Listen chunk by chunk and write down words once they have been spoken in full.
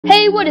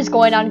Hey, what is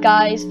going on,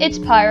 guys? It's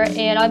Pirate,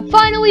 and I'm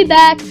finally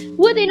back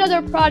with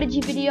another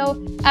Prodigy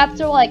video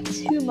after like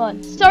 2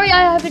 months. Sorry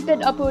I haven't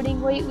been uploading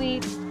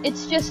lately.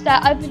 It's just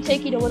that I've been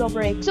taking a little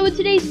break. So in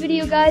today's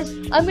video, guys,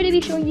 I'm going to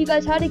be showing you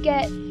guys how to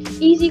get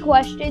easy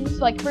questions,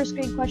 like first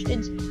grade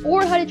questions,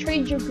 or how to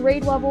change your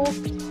grade level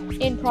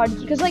in Prodigy.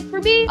 Because like for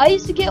me, I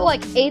used to get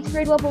like 8th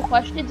grade level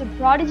questions in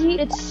Prodigy.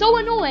 It's so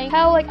annoying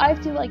how like I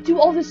have to like do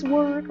all this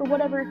work or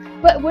whatever,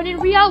 but when in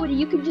reality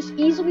you can just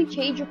easily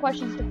change your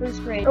questions to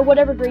first grade or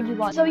whatever grade you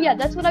want. So yeah,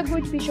 that's what I'm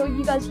going to be showing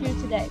you guys here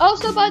today.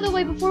 Also, by the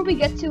way, before we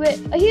get to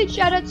it, a huge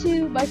shout out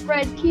to my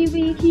friend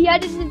Kiwii. He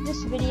edited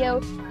this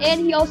video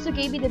and he also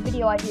gave me the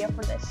video idea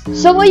for this.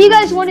 So what you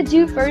guys want to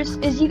do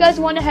first is you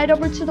guys want to head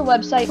over to the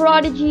website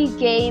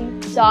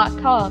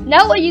prodigygame.com.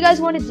 Now what you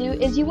guys want to do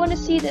is you want to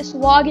see this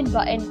login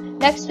button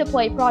next to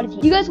play Prodigy.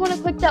 You guys want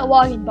to click that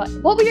login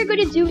button. What we are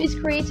going to do is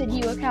create a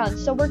new account.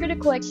 So we're going to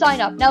click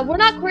sign up. Now we're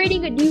not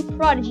creating a new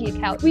Prodigy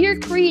account. We are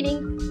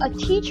creating a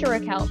teacher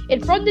account.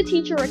 And from the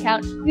teacher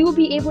account, we will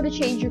be able to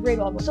change your grade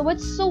level. So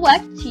let's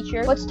select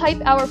teacher. Let's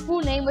type our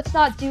full name. Let's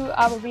not do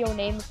our real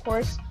name, of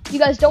course. You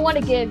guys don't want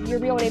to give your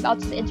real name out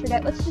to the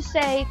internet. Let's just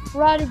say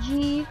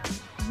Prodigy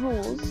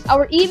rules.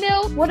 Our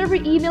email, whatever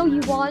email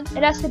you want,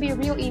 it has to be a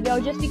real email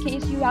just in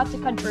case you have to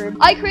confirm.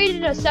 I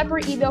created a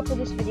separate email for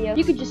this video.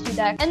 You could just do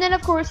that. And then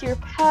of course your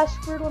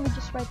password, let me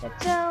just write that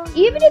down.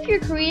 Even if you're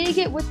creating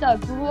it with the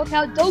Google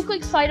account, don't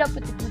click sign up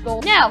with the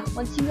Google. Now,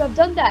 once you have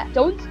done that,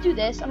 don't do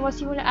this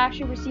unless you want to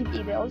actually receive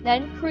emails.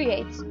 Then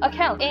create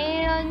account.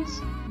 And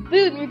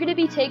boom, you're gonna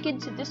be taken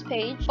to this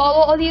page.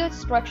 Follow all the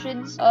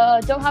instructions.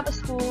 Don't have a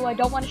school. I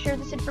don't want to share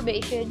this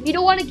information. You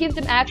don't want to give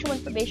them actual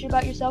information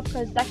about yourself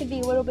because that can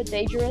be a little bit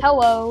dangerous.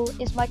 Hello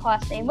is my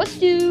class name. Let's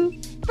do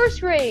first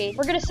grade.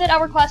 We're gonna set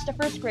our class to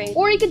first grade,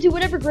 or you can do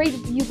whatever grade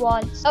you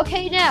want.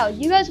 Okay, now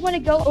you guys want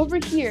to go over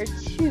here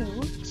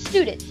to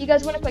students. You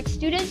guys want to click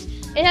students.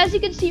 And as you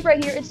can see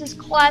right here, it says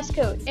class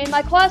code. And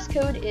my class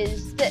code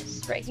is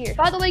this right here.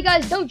 By the way,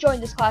 guys, don't join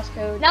this class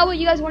code. Now what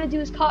you guys want to do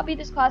is copy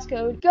this class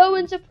code, go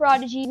into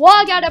Prodigy,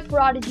 log out of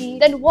Prodigy,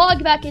 then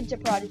log back into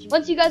Prodigy.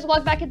 Once you guys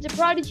log back into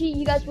Prodigy,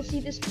 you guys will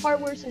see this part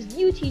where it says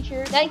new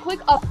teacher, then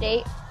click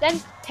update, then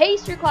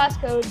paste your class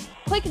code,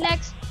 click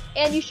next,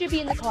 and you should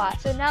be in the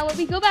class. So now when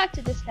we go back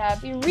to this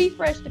tab, we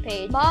refresh the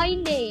page, my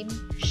name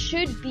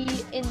should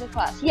be in the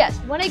class. Yes,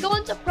 when I go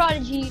into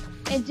Prodigy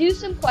and do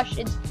some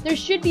questions, there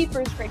should be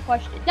first grade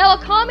questions. Now a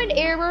common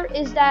error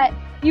is that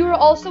you are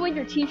also in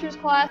your teacher's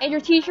class and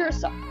your teacher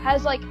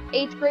has like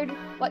 8th grade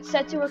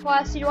set to her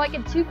class, so you're like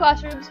in 2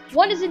 classrooms.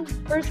 One is in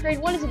first grade,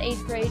 one is in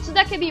 8th grade, so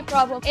that can be a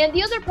problem. And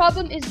the other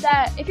problem is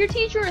that if your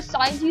teacher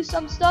assigns you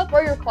some stuff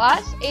for your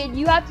class and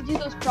you have to do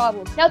those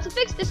problems. Now to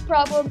fix this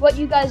problem, what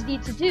you guys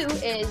need to do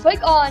is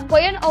click on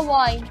plan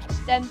align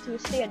STEM to a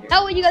standard.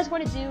 Now what you guys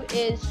want to do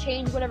is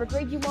change whatever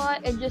grade you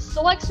want and just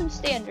select some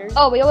standards.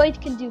 Oh, we only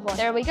can do one.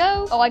 There we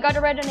go. Oh, I gotta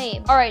write a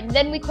name. Alright, and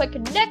then we click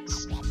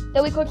next.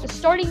 Then we click the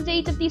starting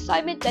date of the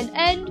assignment, then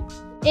end.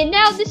 And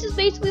now this is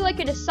basically like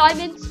an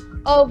assignment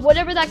of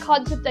whatever that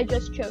concept I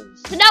just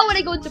chose. So now when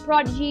I go into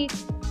Prodigy,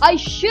 I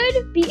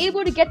should be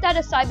able to get that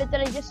assignment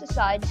that I just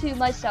assigned to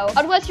myself,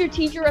 unless your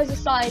teacher has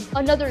assigned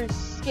another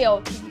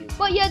skill to you.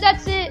 But yeah,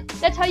 that's it.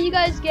 That's how you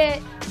guys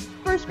get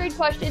first grade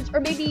questions,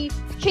 or maybe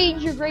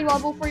change your grade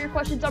level for your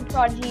questions on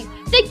Prodigy.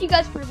 Thank you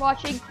guys for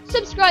watching.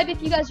 Subscribe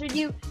if you guys are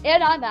new,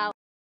 and I'm out.